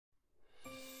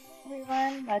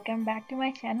everyone, welcome back to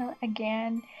my channel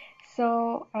again.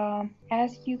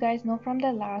 As you guys know from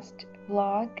the last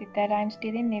vlog, that I'm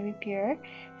still in Navy Pier.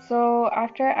 So,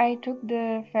 after I took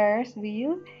the Ferris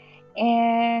wheel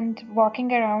and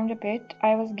walking around a bit,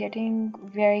 I was getting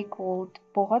very cold.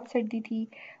 बहुत सर्दी थी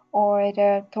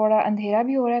और थोड़ा अंधेरा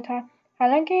भी हो रहा था.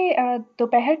 हालांकि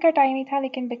दोपहर का टाइम ही था,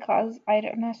 लेकिन बिकॉज आई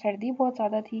ना सर्दी बहुत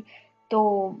ज़्यादा थी, तो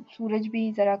सूरज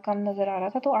भी ज़रा कम नज़र आ रहा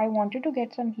था, तो I wanted to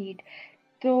get some heat.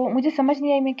 तो मुझे समझ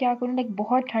नहीं आई मैं क्या करूँ, लाइक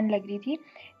बहुत ठंड लग रही थी.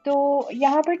 तो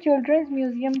यहाँ पर चिल्ड्रंस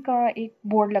म्यूज़ियम का एक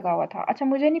बोर्ड लगा हुआ था. अच्छा,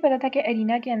 मुझे नहीं पता था कि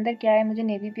एरिना के अंदर क्या है, मुझे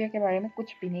नेवी पियर के बारे में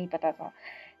कुछ भी नहीं पता था.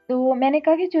 तो मैंने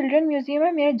कहा कि चिल्ड्रन म्यूज़ियम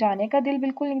है, मेरा जाने का दिल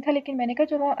बिल्कुल नहीं था, लेकिन मैंने कहा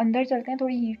चलो अंदर चलते हैं,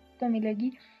 थोड़ी हीट तो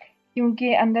मिलेगी,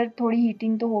 क्योंकि अंदर थोड़ी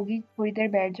हीटिंग तो होगी, थोड़ी देर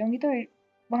बैठ जाऊँगी. तो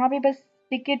वहाँ पे बस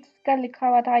टिकट्स का लिखा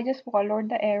हुआ था, I just followed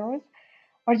the arrows.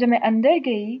 और जब मैं अंदर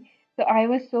गई, तो I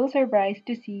was so surprised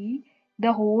to see the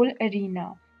whole arena.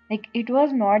 Like it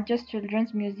was not just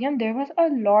children's museum, there was a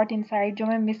lot inside जो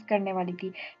मैं मिस करने वाली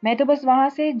थी. मैं तो बस वहाँ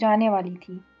से जाने वाली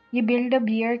थी. ये बिल्ड अ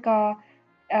बियर का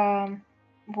अम,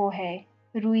 वो है,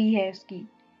 रुई है उसकी.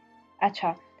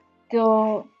 अच्छा,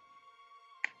 तो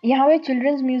यहाँ पे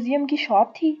चिल्ड्रंस म्यूजियम की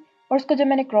शॉप थी, और उसको जब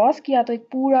मैंने क्रॉस किया तो एक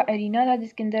पूरा अरीना था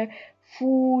जिसके अंदर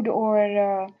फूड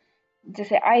और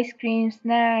जैसे आइसक्रीम,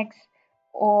 स्नैक्स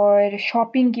और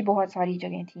शॉपिंग की बहुत सारी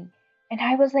जगह थी. And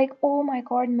I was like oh my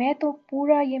God, मैं तो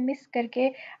पूरा ये मिस करके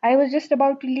I was just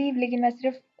about to leave. लेकिन मैं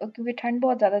सिर्फ क्योंकि ठंड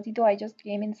बहुत ज़्यादा थी, तो आई जस्ट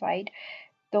केम इनसाइड.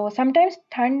 तो समटाइम्स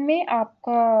ठंड में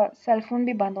आपका सेल फोन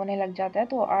भी बंद होने लग जाता है,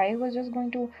 तो I was just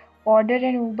going to order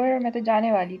N उबर, और मैं तो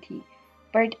जाने वाली थी.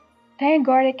 But thank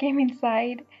God I came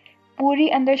inside. पूरी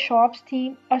अंदर शॉप्स थी,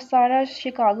 और सारा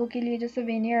शिकागो के लिए जो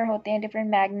सोवेनियर होते हैं,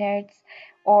 डिफरेंट मैग्नेट्स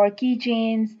और की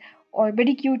चेन्स और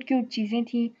बड़ी क्यूट क्यूट चीज़ें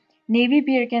थी. नेवी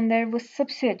पियर के अंदर वो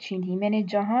सबसे अच्छी थी. मैंने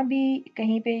जहाँ भी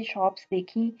कहीं पे शॉप्स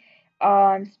देखी,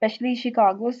 स्पेशली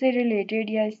शिकागो से रिलेटेड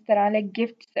या इस तरह लाइक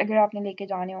गिफ्ट्स अगर आपने लेके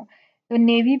जाने हो, तो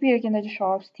नेवी पियर के अंदर जो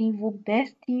शॉप्स थी वो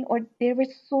बेस्ट थी. और there were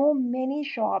so many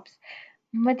shops,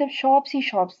 मतलब शॉप्स ही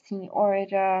शॉप्स थी. और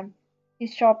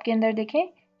इस शॉप के अंदर देखें,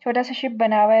 छोटा सा शिप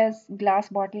बना हुआ है उस ग्लास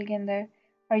बॉटल के अंदर,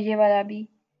 और ये वाला भी.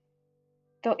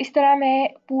 तो इस तरह मैं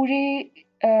पूरी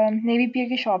नेवी पियर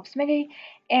की शॉप्स में गई.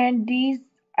 And these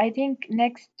I think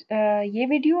next ये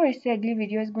वीडियो और इससे अगली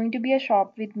video is going to be a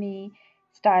shop with me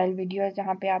style video,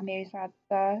 जहाँ पे आप मेरे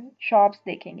साथ शॉप्स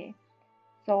देखेंगे.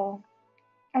 सो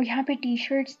और यहाँ पे टी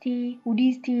शर्ट्स थी,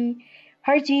 हुडीज़ थी,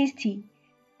 हर चीज़ थी.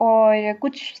 और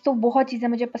कुछ तो बहुत चीज़ें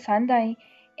मुझे पसंद आई.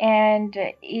 एंड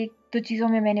एक दो चीज़ों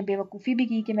में मैंने बेवकूफ़ी भी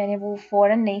की कि मैंने वो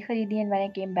फ़ौरन नहीं ख़रीदी, एंड मैंने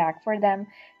केम बैक फॉर देम.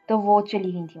 तो वो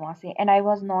चली गई थी वहाँ से, and I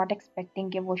was not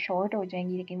expecting कि वो शॉर्ट हो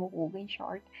जाएंगी, लेकिन वो हो गई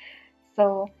शॉर्ट.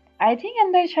 सो आई थिंक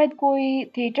अंदर शायद कोई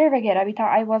थिएटर वगैरह भी था,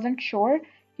 आई वाजंट श्योर,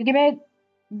 क्योंकि मैं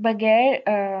बगैर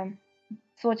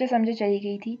सोचे समझे चली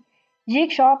गई थी. ये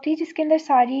एक शॉप थी जिसके अंदर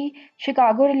सारी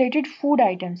शिकागो रिलेटेड फूड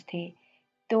आइटम्स थे.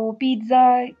 तो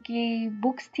पिज़्ज़ा की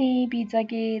बुक्स थी, पिज़्ज़ा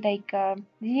के लाइक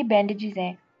ये बैंडेजेस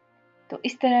हैं. तो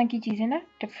इस तरह की चीज़ें ना,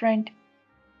 डिफरेंट,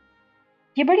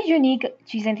 ये बड़ी यूनिक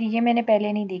चीज़ें थी, ये मैंने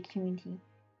पहले नहीं देखी हुई थी.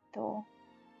 तो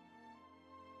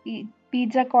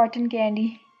पिज़्ज़ा, कॉटन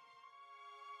कैंडी,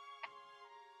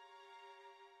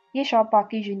 ये शॉप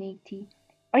वाकई यूनिक थी.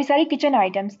 और ये सारी किचन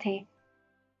आइटम्स थे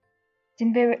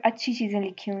जिन पे अच्छी चीज़ें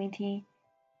लिखी हुई थी.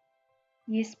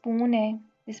 ये स्पून है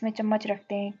जिसमें चम्मच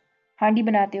रखते हैं हांडी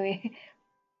बनाते हुए.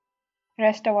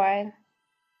 रेस्ट अ while.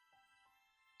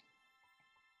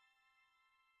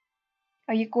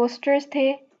 और ये कोस्टर्स थे,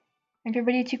 इन पे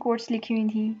बड़ी अच्छी कोट्स लिखी हुई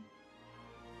थी.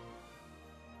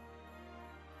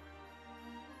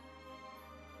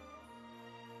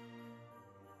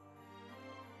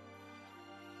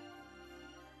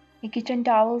 ये किचन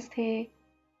टॉवल्स थे.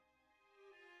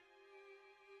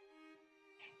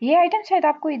 ये आइटम शायद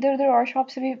आपको इधर उधर और शॉप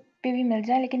से भी पे भी मिल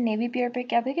जाए, लेकिन नेवी पियर पे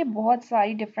क्या था कि बहुत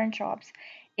सारी डिफरेंट शॉप्स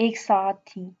एक साथ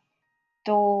थी.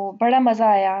 तो बड़ा मज़ा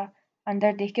आया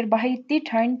अंदर देखकर. बाहर इतनी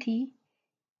ठंड थी.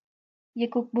 ये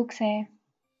कुक बुक्स हैं.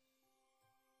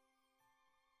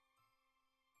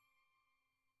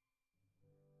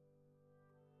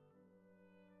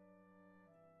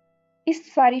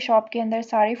 इस सारी शॉप के अंदर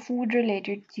सारे फूड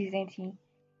रिलेटेड चीज़ें थी.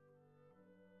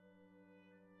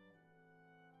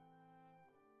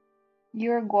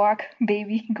 Your गुआक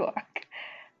baby गुआक.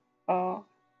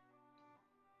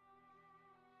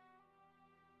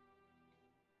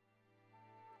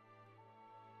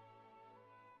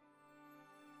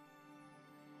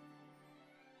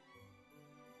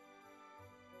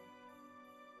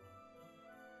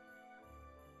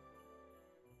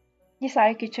 ये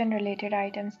सारे किचन रिलेटेड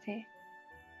आइटम्स थे.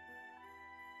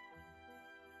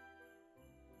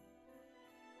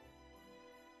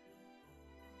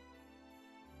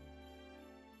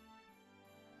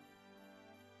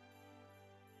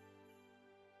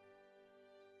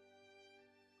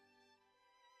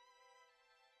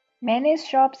 मैंने इस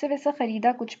शॉप से वैसे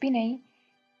ख़रीदा कुछ भी नहीं,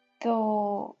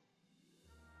 तो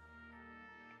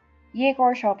ये एक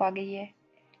और शॉप आ गई है।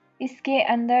 इसके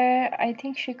अंदर I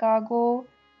think Chicago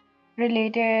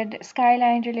related,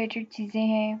 skyline related चीज़ें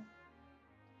हैं।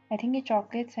 आई थिंक ये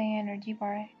चॉकलेट्स हैं, एनर्जी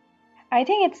बार है। I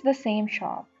think it's the same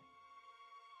shop.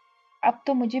 अब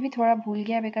तो मुझे भी थोड़ा भूल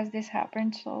गया because this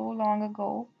happened so long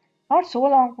ago, not so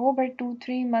long ago but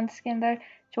 2-3 months के अंदर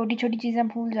छोटी छोटी चीज़ें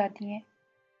भूल जाती हैं।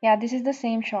 या this is the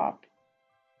same shop.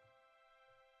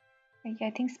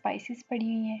 I think spices पड़ी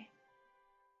हुई हैं।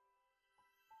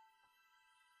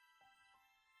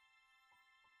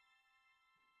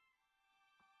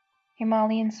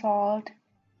 Himalayan salt.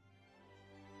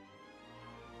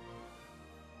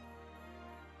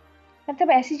 मतलब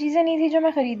ऐसी चीज़ें नहीं थी जो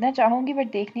मैं ख़रीदना चाहूँगी,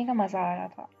 बट देखने का मज़ा आ रहा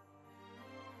था।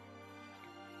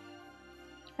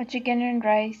 और chicken and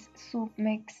rice soup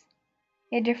mix,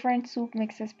 ये डिफरेंट सूप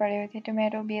मिक्सेस पड़े हुए थे।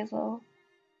 टोमेटो, बेसल,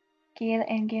 केल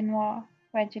एंड किनवा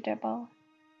वेजिटेबल।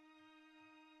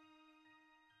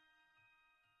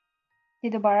 ये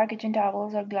दोबारा किचन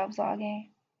टॉवल्स और ग्लव्स आ गए हैं।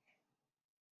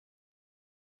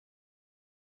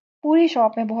 पूरी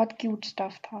शॉप में बहुत क्यूट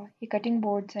स्टफ था। ये कटिंग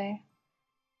बोर्ड्स हैं।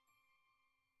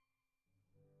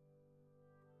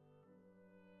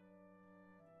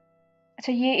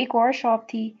 अच्छा, ये एक और शॉप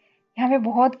थी, यहाँ पे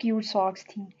बहुत क्यूट सॉक्स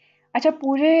थी। अच्छा,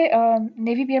 पूरे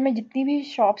नेवी पियर में जितनी भी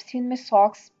शॉप्स थी उनमें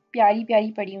सॉक्स प्यारी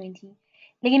प्यारी पड़ी हुई थी,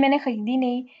 लेकिन मैंने ख़रीदी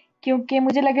नहीं क्योंकि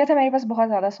मुझे लग रहा था मेरे पास बहुत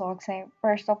ज़्यादा सॉक्स हैं।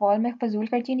 फर्स्ट ऑफ ऑल मैं फजूल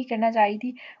खर्ची नहीं करना चाह रही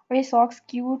थी, और ये सॉक्स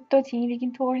क्यूट तो थी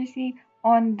लेकिन थोड़ी सी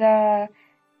ऑन द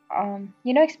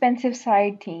एक्सपेंसिव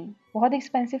साइड थी। बहुत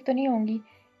एक्सपेंसिव तो नहीं होंगी।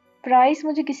 प्राइस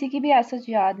मुझे किसी की भी ऐसा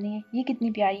याद नहीं है। ये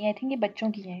कितनी प्यारी है, आई थिंक ये बच्चों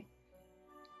की है।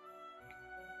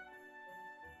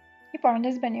 ये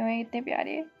पाउंडर्स बने हुए हैं, इतने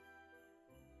प्यारे।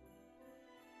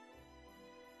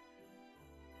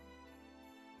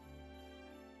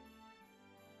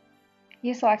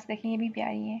 ये सॉक्स देखें, ये भी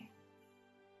प्यारी है।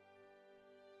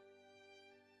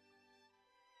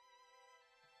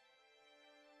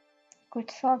 कुछ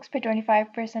सॉक्स पे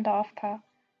 25% ऑफ था।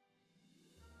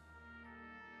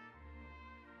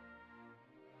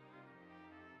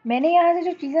 मैंने यहाँ से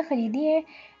जो चीज़ें ख़रीदी हैं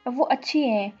वो अच्छी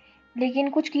हैं, लेकिन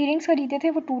कुछ की रिंग्स ख़रीदे थे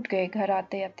वो टूट गए घर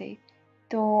आते आते।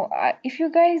 तो इफ़ यू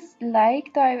गाइज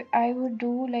लाइक तो I would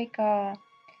do like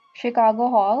Chicago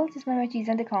hall, जिसमें मैं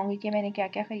चीज़ें दिखाऊंगी कि मैंने क्या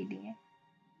क्या ख़रीदी हैं।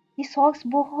 ये सॉक्स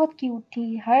बहुत क्यूट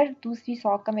थी, हर दूसरी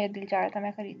सॉक का मेरा दिल चाह रहा था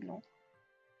मैं ख़रीद लूँ।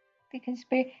 लेकिन इस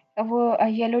पे वो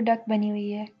येलो डक बनी हुई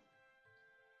है।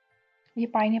 ये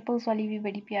पाइनएप्पल्स वाली भी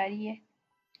बड़ी प्यारी है।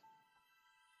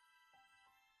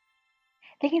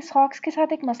 लेकिन सॉक्स के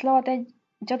साथ एक मसला होता है,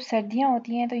 जब सर्दियाँ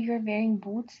होती हैं तो यू आर वेयरिंग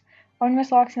बूट्स और उनमें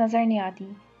सॉक्स नज़र नहीं आती।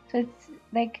 So it's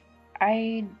like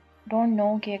I don't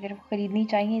know कि अगर ख़रीदनी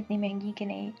चाहिए इतनी महंगी कि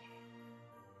नहीं।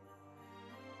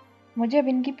 मुझे अब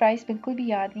इनकी प्राइस बिल्कुल भी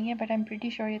याद नहीं है, but I am pretty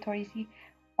sure ये थोड़ी सी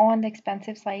ऑन द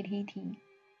एक्सपेंसिव साइड ही थी।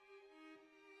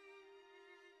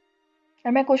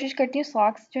 और मैं कोशिश करती हूँ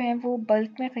सॉक्स जो हैं वो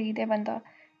बल्क में ख़रीदे बंदा,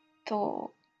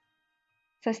 तो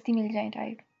सस्ती मिल जाए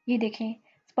टाइप। ये देखें,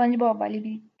 स्पंज बॉब वाली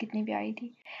भी कितनी प्यारी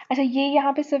थी। अच्छा, ये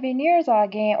यहाँ पे सवेनियर्स आ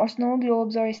गए हैं और स्नो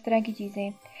ग्लोब्स और इस तरह की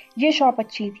चीज़ें। ये शॉप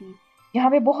अच्छी थी,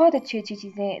 यहाँ पे बहुत अच्छी अच्छी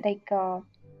चीज़ें लाइक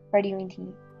पड़ी हुई थी।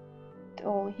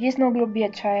 तो ये स्नो ग्लोब भी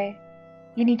अच्छा है,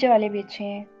 ये नीचे वाले भी अच्छे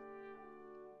हैं।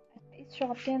 इस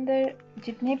शॉप के अंदर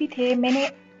जितने भी थे, मैंने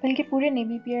बल्कि पूरे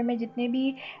नेवी पियर में जितने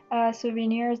भी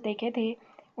सोवेनियर्स देखे थे,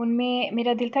 उनमें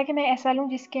मेरा दिल था कि मैं ऐसा लूँ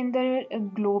जिसके अंदर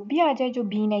ग्लोब भी आ जाए, जो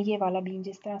बीन है ये वाला बीन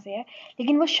जिस तरह से है,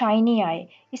 लेकिन वो शाइनी आए।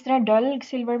 इस तरह डल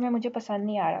सिल्वर में मुझे पसंद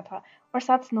नहीं आ रहा था। और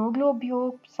साथ स्नो ग्लोब भी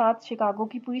हो, साथ शिकागो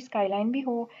की पूरी स्काईलाइन भी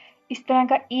हो, इस तरह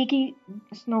का एक ही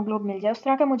स्नो ग्लोब मिल जाए, उस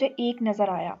तरह का मुझे एक नज़र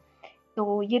आया।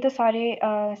 तो ये तो सारे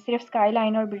सिर्फ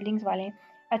स्काईलाइन और बिल्डिंग्स वाले हैं।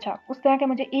 अच्छा, उस तरह का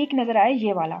मुझे एक नज़र आया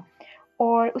ये वाला।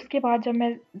 और उसके बाद जब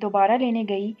मैं दोबारा लेने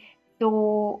गई,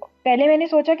 तो पहले मैंने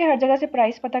सोचा कि हर जगह से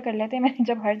प्राइस पता कर लेते हैं। मैंने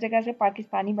जब हर जगह से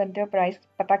पाकिस्तानी बनते हुए प्राइस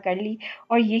पता कर ली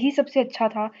और यही सबसे अच्छा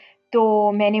था,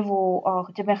 तो मैंने वो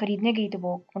जब मैं ख़रीदने गई तो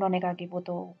वो उन्होंने कहा कि वो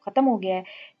तो ख़त्म हो गया है,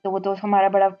 तो वो तो हमारा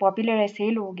बड़ा पॉपुलर है,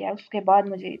 सेल हो गया। उसके बाद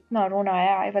मुझे इतना रोना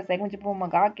आया, आई वाज़ लाइक मुझे वो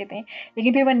मंगा के दें,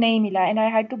 लेकिन फिर वो नहीं मिला and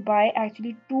I had to bye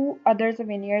actually 2 other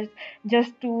souvenirs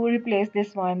just to replace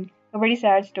this one. तो बड़ी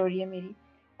सैड स्टोरी है मेरी।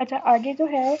 अच्छा, आगे जो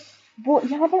है वो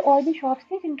यहाँ पर और भी शॉप्स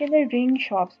थी जिनके अंदर रिंग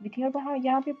शॉप्स भी थी, और वहाँ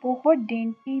यहाँ पे बहुत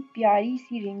डेंटी प्यारी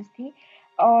सी रिंग्स थी।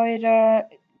 और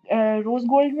रोज़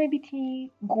गोल्ड में भी थी,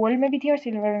 गोल्ड में भी थी और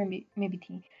सिल्वर में भी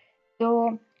थी।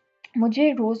 तो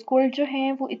मुझे रोज़ गोल्ड जो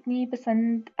है वो इतनी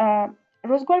पसंद,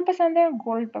 रोज़ गोल्ड पसंद है और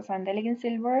गोल्ड पसंद है, लेकिन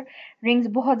सिल्वर रिंग्स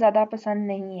बहुत ज़्यादा पसंद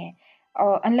नहीं है।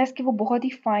 अनलेस कि वो बहुत ही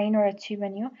फाइन और अच्छी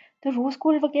बनी हो। तो रोज़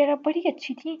गोल्ड वगैरह बड़ी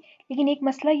अच्छी थी, लेकिन एक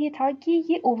मसला ये था कि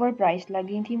ये ओवर प्राइस लग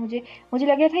गई थी मुझे। मुझे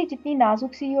लग रहा था ये जितनी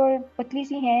नाजुक सी और पतली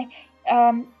सी हैं,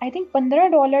 आई थिंक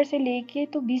 $15 से लेके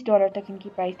तो $20 तक इनकी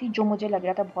प्राइस थी, जो मुझे लग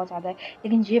रहा था बहुत ज़्यादा है।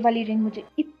 लेकिन ये वाली रिंग मुझे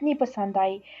इतनी पसंद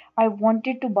आई, I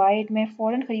wanted two by it. मैं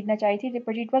फ़ौरन ख़रीदना चाही थी,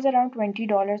 बट इट वॉज़ अराउंड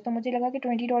 $20। तो मुझे लगा कि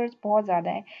 $20 बहुत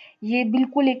ज़्यादा है। ये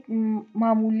बिल्कुल एक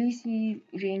मामूली सी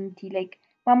रिंग थी, लाइक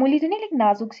मामूली तो नहीं, लेकिन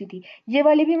नाजुक सी थी। ये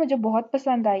वाली भी मुझे बहुत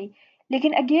पसंद आई,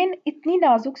 लेकिन अगेन इतनी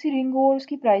नाजुक सी रिंग हो और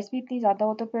उसकी प्राइस भी इतनी ज़्यादा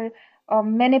हो, तो फिर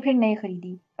मैंने फिर नहीं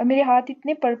खरीदी। और मेरे हाथ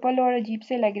इतने पर्पल और अजीब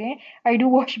से लग रहे हैं, I do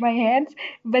wash my hands.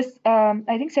 बस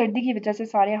आई थिंक सर्दी की वजह से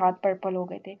सारे हाथ पर्पल हो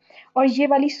गए थे। और ये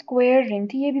वाली स्क्वायर रिंग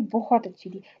थी, ये भी बहुत अच्छी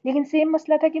थी, लेकिन सेम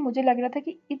मसला था कि मुझे लग रहा था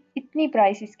कि इतनी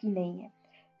प्राइस इसकी नहीं है।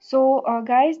 So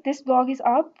guys, this blog is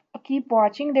up, keep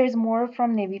watching, there is more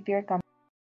from navy peer.